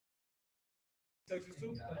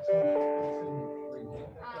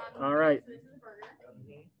All right.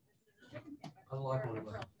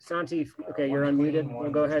 Santi, okay, you're unmuted.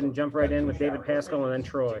 We'll go ahead and jump right in with David Pascal and then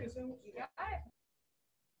Troy.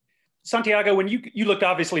 Santiago, when you looked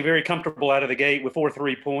obviously very comfortable out of the gate with 4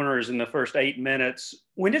 3-pointers in the first 8 minutes.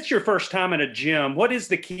 When it's your first time in a gym, what is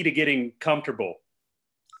the key to getting comfortable?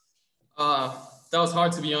 That was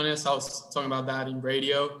hard, to be honest. I was talking about that in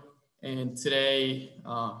radio. And today,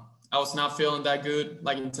 I was not feeling that good,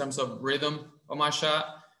 like in terms of rhythm of my shot.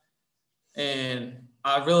 And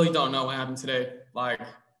I really don't know what happened today. Like,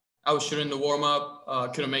 I was shooting the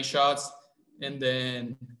warm-up, couldn't make shots. And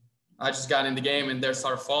then I just got in the game and they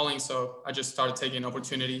started falling. So I just started taking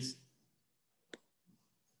opportunities.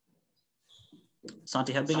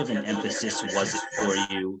 Santi, how big of an emphasis was it for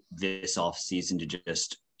you this offseason to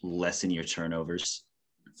just lessen your turnovers?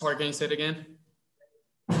 Sorry, can you say it again?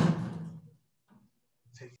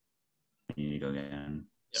 You need to go again.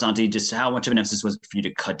 Santi, just how much of an emphasis was it for you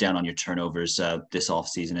to cut down on your turnovers this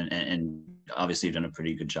offseason? And obviously you've done a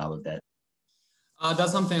pretty good job of that.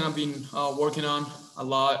 That's something I've been working on a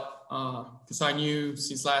lot because I knew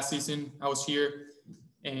since last season I was here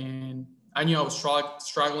and I knew I was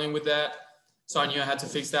struggling with that. So I knew I had to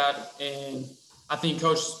fix that. And I think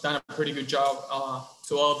Coach's done a pretty good job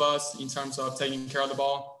to all of us in terms of taking care of the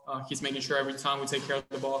ball. He's making sure every time we take care of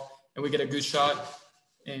the ball and we get a good shot.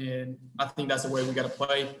 And I think that's the way we got to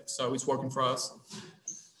play. So it's working for us.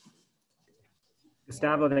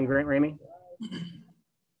 Gustavo, then Grant Ramey.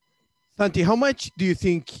 Santi, how much do you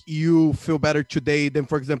think you feel better today than,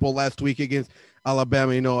 for example, last week against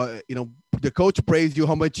Alabama? You know, the coach praised you,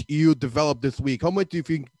 how much you developed this week. How much do you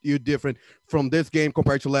think you're different from this game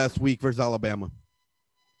compared to last week versus Alabama?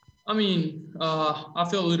 I mean, I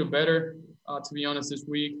feel a little better, to be honest, this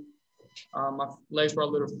week. My legs were a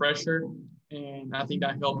little fresher, and I think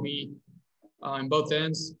that helped me in both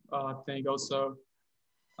ends. I think also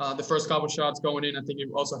the first couple shots going in, I think it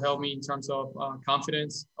also helped me in terms of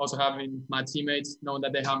confidence. Also having my teammates knowing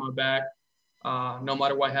that they have my back, no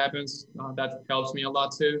matter what happens, that helps me a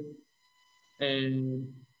lot too. And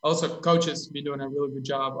also Coach has been doing a really good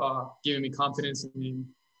job giving me confidence and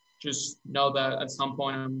just know that at some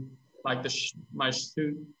point I'm like my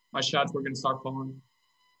shots were going to start falling.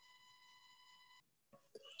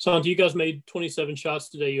 So you guys made 27 shots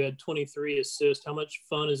today. You had 23 assists. How much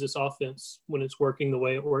fun is this offense when it's working the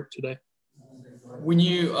way it worked today? We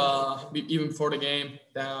knew even before the game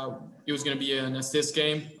that it was going to be an assist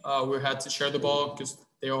game. We had to share the ball because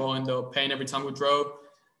they were all in the paint every time we drove.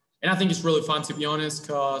 And I think it's really fun, to be honest,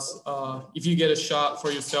 because if you get a shot for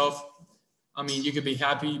yourself, I mean, you could be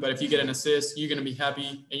happy. But if you get an assist, you're going to be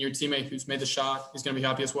happy. And your teammate who's made the shot is going to be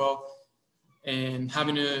happy as well. And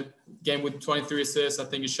having a game with 23 assists, I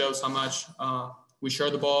think it shows how much we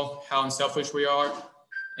share the ball, how unselfish we are,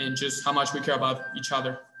 and just how much we care about each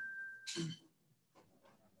other.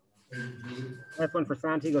 Last one for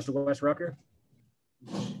Santi goes to Wes Rucker.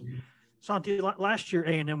 Santi, last year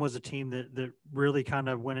A&M was a team that really kind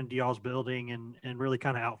of went into y'all's building and really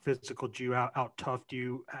kind of out-physicaled you, out-toughed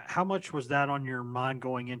you. How much was that on your mind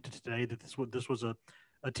going into today, that this was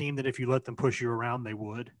a team that if you let them push you around, they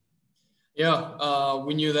would? Yeah,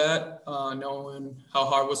 we knew that, knowing how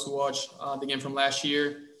hard it was to watch the game from last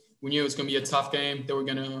year. We knew it was going to be a tough game. They were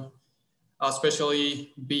going to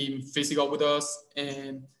especially be physical with us.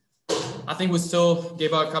 And I think we still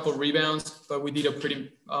gave out a couple of rebounds, but we did a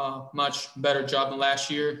pretty much better job than last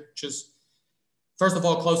year. Just, first of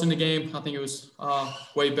all, closing the game, I think it was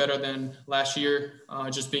way better than last year.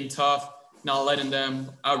 Just being tough, not letting them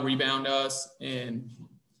out-rebound us, and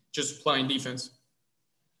just playing defense.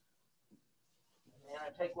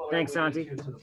 Thanks, Santi.